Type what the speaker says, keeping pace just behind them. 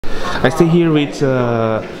I stay here with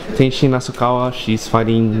Tenshin Nasukawa. She's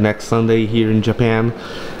fighting next Sunday here in Japan.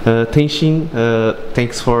 Tenshin,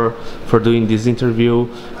 thanks for doing this interview.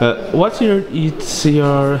 What's your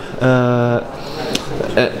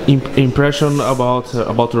impression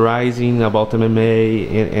about Rizin, about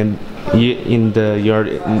MMA, and in your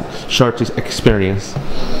short experience?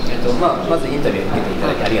 まずインタビューを受けていた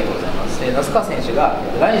だきありがとうございます。で、那須川選手が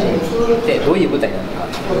ライジンってどういう舞台なのか、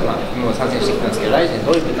今参戦してきたんですけど、ライジン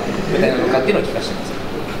どういう舞台なのかっていうのを聞かせてま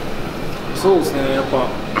す。そうですね、やっぱ、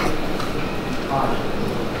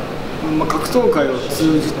格闘界を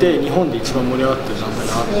通じて日本で一番盛り上がってる団体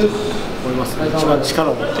だなと思いますね。一番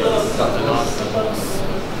力を持っている団体だなと思います。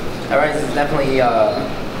Rizin is definitely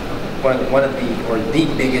one of the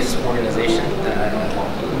biggest organization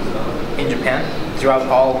in Japan throughout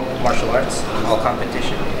all martial arts, all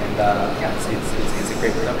competition, and yeah, it's a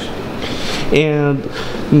great production. And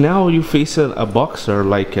now you face a boxer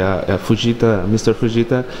like Fujita, Mr.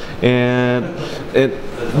 Fujita, and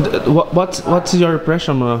what's your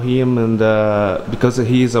impression of him? And because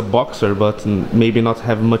he is a boxer, but maybe not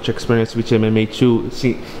have much experience with MMA too,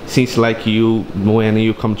 since like you when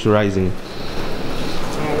you come to Rizin.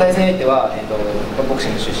 対戦相手は、ボクシ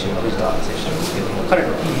ング出身の藤田選手なんですけども、彼の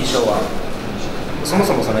印象はそも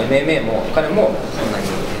そもその MMA も彼もそんなに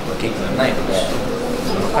経験がないので、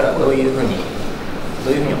彼はどういうふうに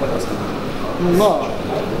思いますか？ま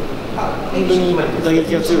あ本当に打撃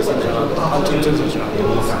が強い選手だなと、パンチに強い選手だなと思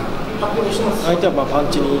います。相手はパン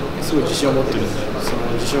チにすごい自信を持ってるんで、その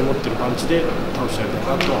自信を持ってるパンチで倒してやりた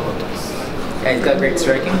いなとは思ってます。Yeah, he's got great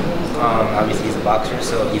striking. Obviously, he's a boxer,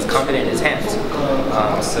 so he's confident in his hands.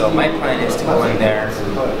 So my plan is to go in there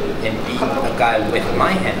and beat a guy with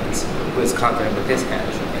my hands who is confident with his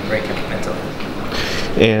hands and break him mentally.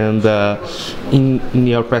 And in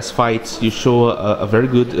your past fights, you show a very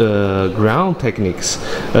good ground techniques.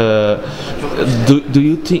 Do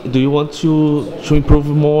you want to improve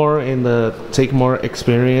more and take more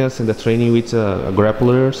experience in the training with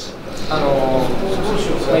grapplers?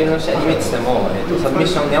 いろんな試合に見てても、サブミッ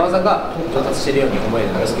ション寝技が上達しているように思える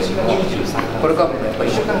んですけれども、これからもやっぱり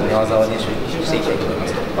一生懸命寝技を練習していきたいと思いま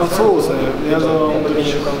す。そうですね、寝技は本当に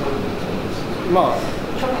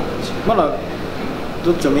まだ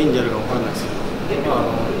どっちをメインでやるか分からないですけど、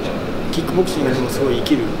キックボクシングでもすごい生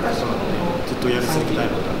きるずっとやり続けたい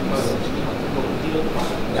なと思います。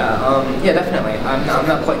Yeah, definitely. I'm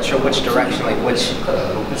not quite sure which direction, like which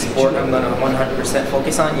sport I'm going to 100%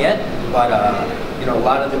 focus on yet, but you know, a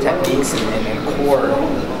lot of the techniques and core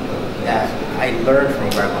that I learned from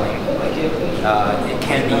grappling, it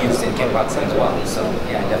can be used in kickboxing as well. So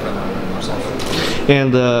yeah, definitely learn more stuff.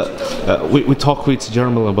 And we talked with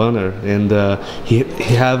Jeremy Labanner, and he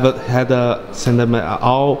had send them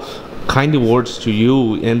all kind of words to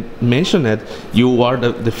you and mentioned that you are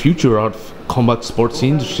the future of combat sports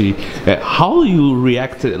industry. How you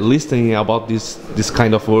react listening about this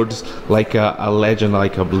kind of words, like a legend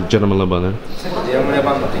like a Gentleman Labanner? ジェラムレ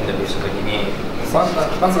バンダとインタビューしたときに、バン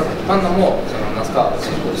ダも那須川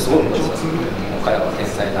選手をすごい思います。彼は天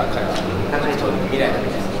才だ、彼は人の未来だみ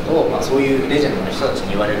たいなことを、そういうレジェンドの人たちに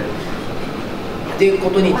言われるっていうこ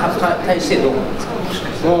とに対してどう思うんですか？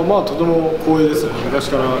とても光栄ですよね。昔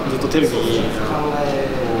からずっとテレビ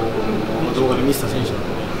動画で見てた選手なの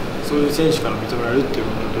で。そういう選手から認められるっていう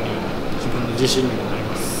のは本当に自分の自信にもなり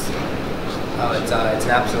ます。It's an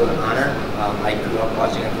absolute honor. I grew up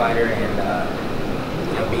watching a fighter, and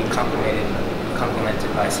you know, being complimented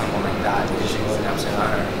by someone like that is an absolute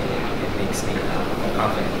honor. It makes me more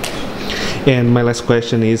confident. And my last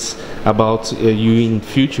question is about you in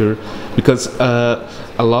future, because a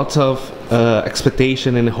lot of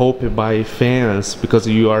expectation and hope by fans because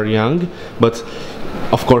you are young, but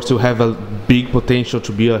of course you have a big potential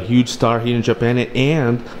to be a huge star here in Japan,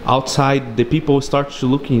 and outside the people start to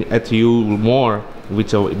looking at you more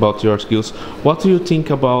about your skills. What do you think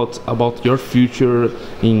about your future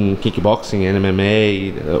in kickboxing and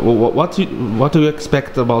MMA? What do you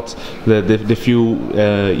expect about the few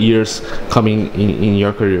years coming in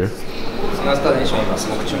your career? 那須川選手は今す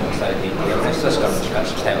ごく注目されていて、いろんな人たちからも期待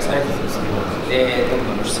をされているんですけど、でどん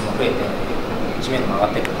どん露出も増えて知名度も上が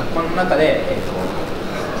っていく。この中で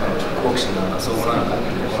ボクシングなのか総合なのかって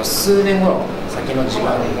いうこの数年後の先の自分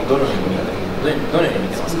をどのように見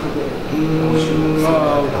てますか？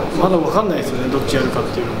まだ分かんないですよね、どっちやるかっ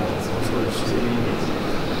ていうのもそうですし、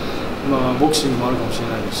ボクシングもあるかもしれ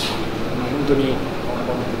ないですし、本当に、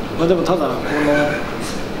でもただ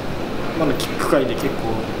まだキック界で結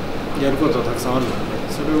構やることはたくさんあるので、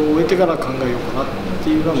それを終えてから考えようかなって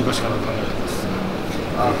いうのは昔から考えてます。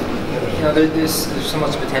You know, there's so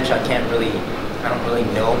much potential. I can't really I don't really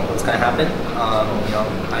know what's going to happen. You know,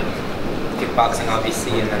 kickboxing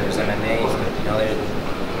obviously, and then there's MMA. You know,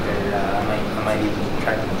 I might even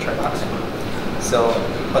try boxing. So,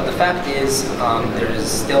 but the fact is, there's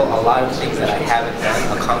still a lot of things that I haven't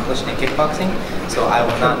accomplished in kickboxing. So I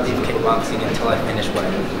will not leave kickboxing until I finish what I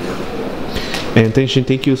need to do. And Tenshin,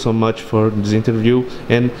 thank you so much for this interview.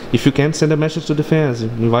 And if you can, send a message to the fans,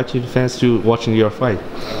 invite the fans to watching your fight.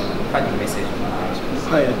 ファンにメッセージ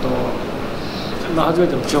はい、初め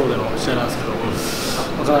ての地方での試合なんですけど、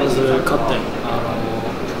必ず勝って、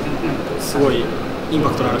すごいインパ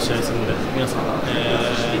クトのある試合するので、皆さん、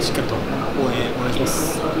しっかりと応援お願いしま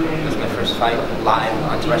す。This is my first fight live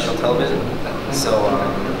on terrestrial television, so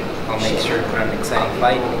I'll make sure to put on an exciting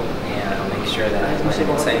fight, and I'll make sure that I win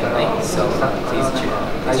an exciting night. So please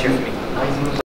cheer for me.